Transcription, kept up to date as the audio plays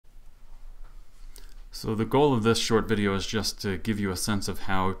So the goal of this short video is just to give you a sense of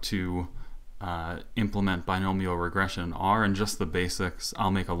how to implement binomial regression in R and just the basics.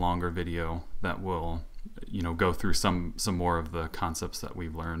 I'll make a longer video that will, go through some more of the concepts that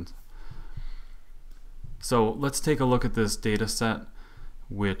we've learned. So let's take a look at this data set,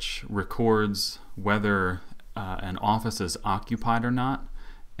 which records whether an office is occupied or not,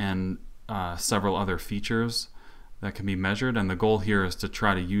 and several other features that can be measured. And the goal here is to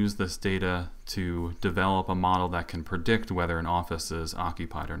try to use this data to develop a model that can predict whether an office is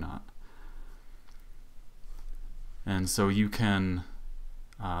occupied or not. And so you can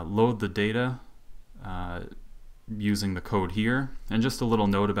load the data using the code here. And just a little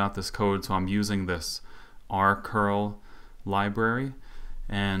note about this code, so I'm using this rcurl library,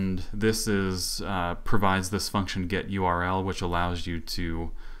 and this is provides this function getURL, which allows you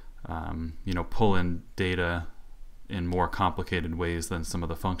to pull in data in more complicated ways than some of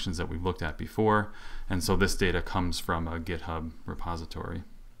the functions that we've looked at before. And so this data comes from a GitHub repository.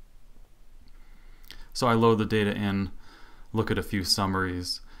 So I load the data in, look at a few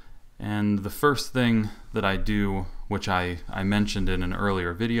summaries, and the first thing that I do, which I mentioned in an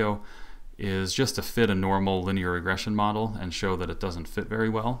earlier video, is just to fit a normal linear regression model and show that it doesn't fit very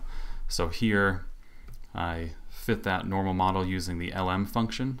well. So here I fit that normal model using the lm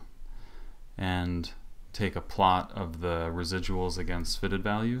function and take a plot of the residuals against fitted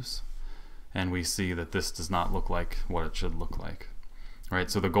values, and we see that this does not look like what it should look like. Right,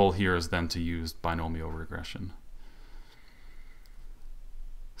 so the goal here is then to use binomial regression.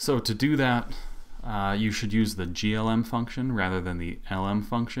 So to do that, you should use the glm function rather than the lm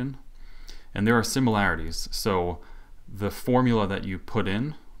function. And there are similarities. So the formula that you put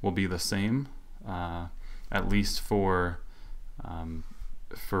in will be the same, at least for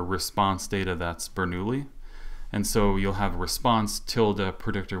response data that's Bernoulli. And so you'll have response tilde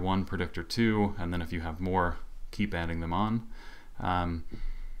predictor 1, predictor 2, and then if you have more, keep adding them on.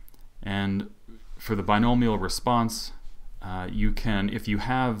 And for the binomial response, you can, if you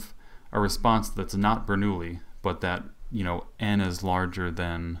have a response that's not Bernoulli, but that n is larger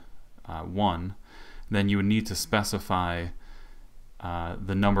than 1, then you would need to specify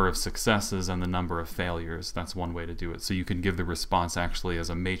the number of successes and the number of failures. That's one way to do it. So you can give the response actually as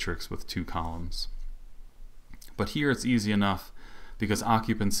a matrix with 2 columns. But here it's easy enough because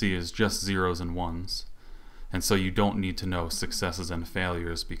occupancy is just zeros and ones. And so you don't need to know successes and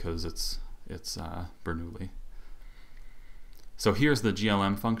failures because it's Bernoulli. So here's the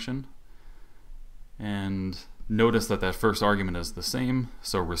glm function, and notice that that first argument is the same.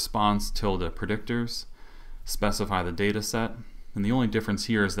 So response tilde predictors, specify the data set, and the only difference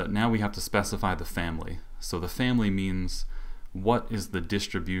here is that now we have to specify the family. So the family means what is the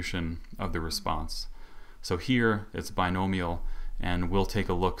distribution of the response. So here it's binomial, and we'll take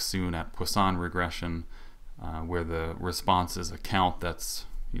a look soon at Poisson regression, where the response is a count that's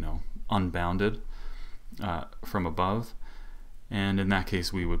unbounded from above, and in that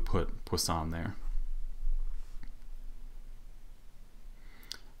case we would put Poisson there.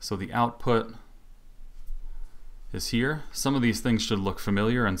 So the output is here. Some of these things should look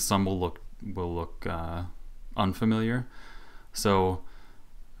familiar and some will look unfamiliar. So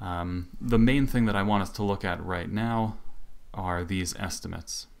the main thing that I want us to look at right now are these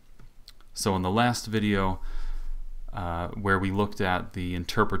estimates. So in the last video, where we looked at the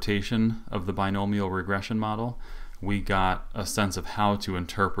interpretation of the binomial regression model, we got a sense of how to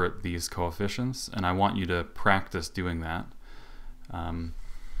interpret these coefficients, and I want you to practice doing that.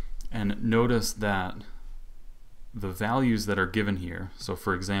 And notice that the values that are given here, so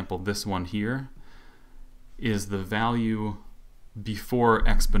for example this one here, is the value before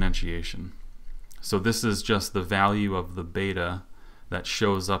exponentiation. So this is just the value of the beta that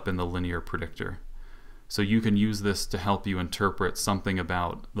shows up in the linear predictor. So you can use this to help you interpret something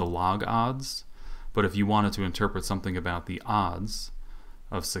about the log odds, but if you wanted to interpret something about the odds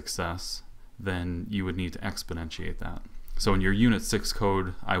of success, then you would need to exponentiate that. So in your Unit 6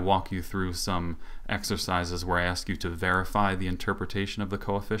 code, I walk you through some exercises where I ask you to verify the interpretation of the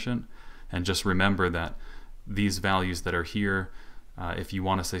coefficient, and just remember that these values that are here, if you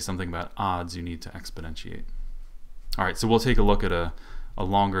want to say something about odds, you need to exponentiate. Alright, so we'll take a look at a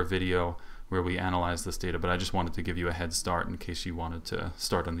longer video where we analyze this data, but I just wanted to give you a head start in case you wanted to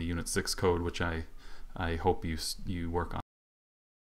start on the Unit 6 code, which I hope you work on.